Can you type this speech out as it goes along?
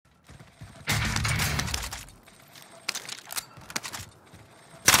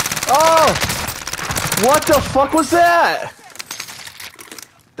Oh! What the fuck was that?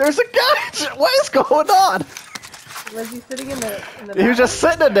 There's a guy! What is going on? Was he sitting in the He was just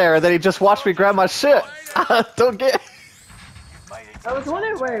sitting in there, and then he just watched me grab my shit. I don't get. I was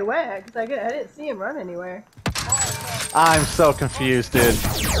wondering where he went, because I didn't see him run anywhere. I'm so confused, dude.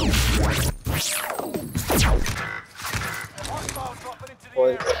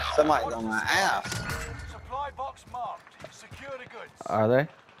 Boy, somebody's on my ass. Supply box marked. Secure the goods. Are they?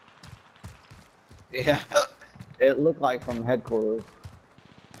 Yeah, it looked like from headquarters.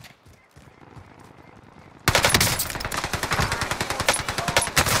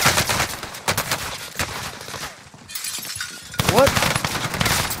 What?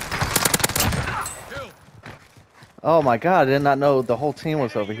 Oh my god, I did not know the whole team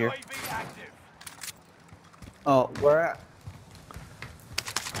was over here. Oh, where at?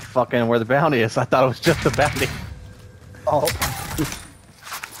 Fucking where the bounty is. I thought it was just the bounty. Oh.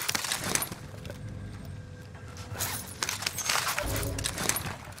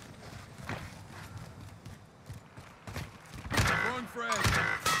 Wrong frag.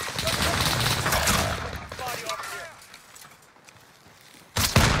 Body over here.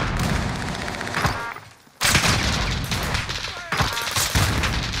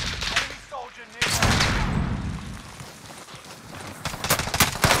 Enemy soldier nearby.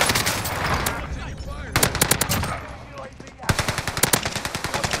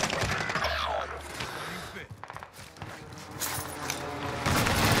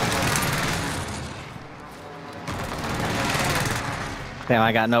 Damn,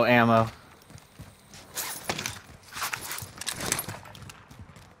 I got no ammo.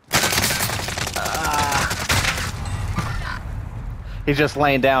 He's just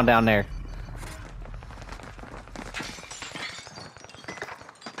laying down there.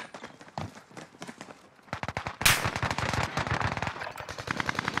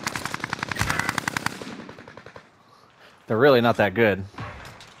 They're really not that good.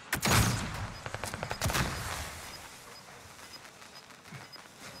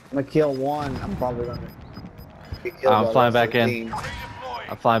 I'm gonna kill one. I'm probably gonna get killed. I'm by flying the rest back of in. the team.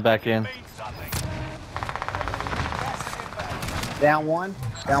 I'm flying back in. Down one.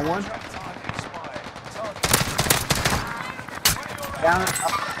 Down one. Down.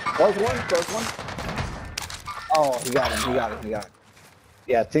 Close one. Close one. Oh, he got him. He got him. He got him.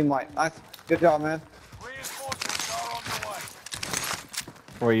 Yeah, team white. Nice. Good job, man. Reinforcements are on the way.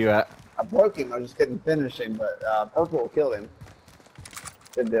 Where are you at? I broke him. I just couldn't finish him, but purple killed him.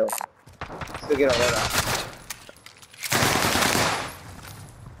 Good deal. Still get our red out.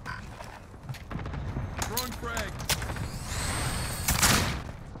 Wrong frag.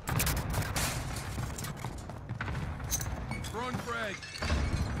 Wrong frag.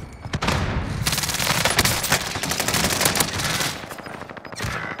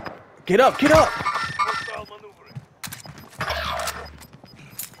 Get up! Get up! Hostile maneuvering.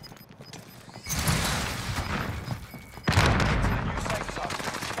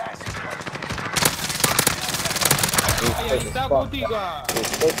 Ahí está contigo.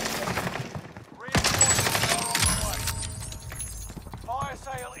 Fire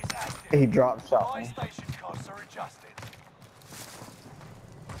sale is active. He dropped shot Buy me. station costs are adjusted.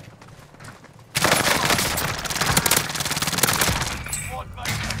 Squad mate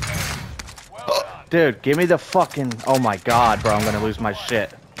engaged. Well done. Dude, give me the fucking... Oh my god, bro, I'm gonna lose my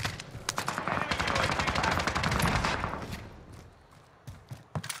shit.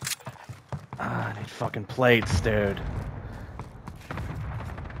 I need fucking plates, dude.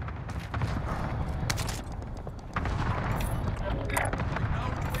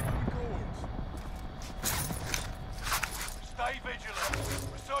 Stay vigilant.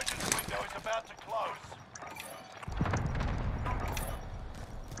 Resurgence window is about to close.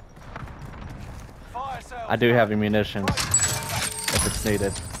 Fire sale. I do have ammunition if it's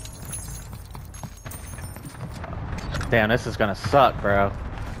needed. Damn, this is gonna suck, bro.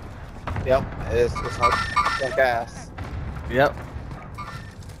 Yep, it's like ass. Yep,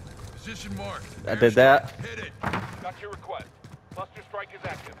 Position marked. I did that. Hit it. Got your request. Cluster strike is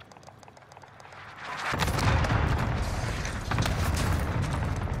active.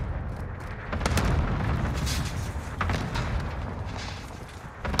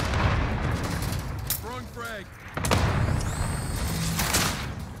 Wrong frag.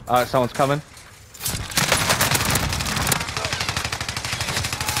 Alright, someone's coming.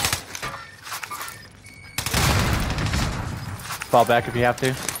 Fall back if you have to.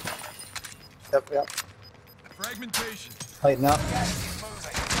 Yep, yep. Fragmentation. Tighten up.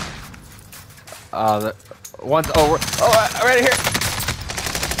 The one's over. Oh, right here.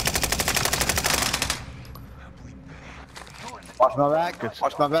 Watch my back. Good.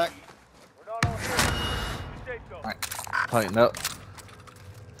 Watch my back. We're not all here. You say so. Alright. Tighten up.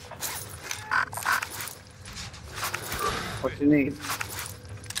 What you need?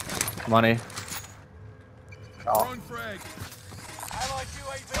 Money. Oh. Allied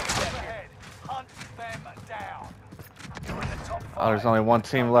UAV overhead. Hunt them down. You're in the top 5. Oh, there's only one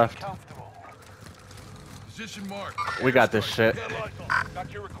team left. Comfortable. Position mark. We got this shit. Got lights on.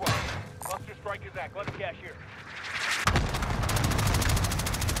 Got your request. Cluster strike is act. Let him cash here.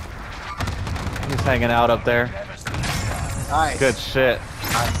 He's hanging out up there. Nice. Good shit.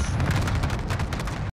 Nice.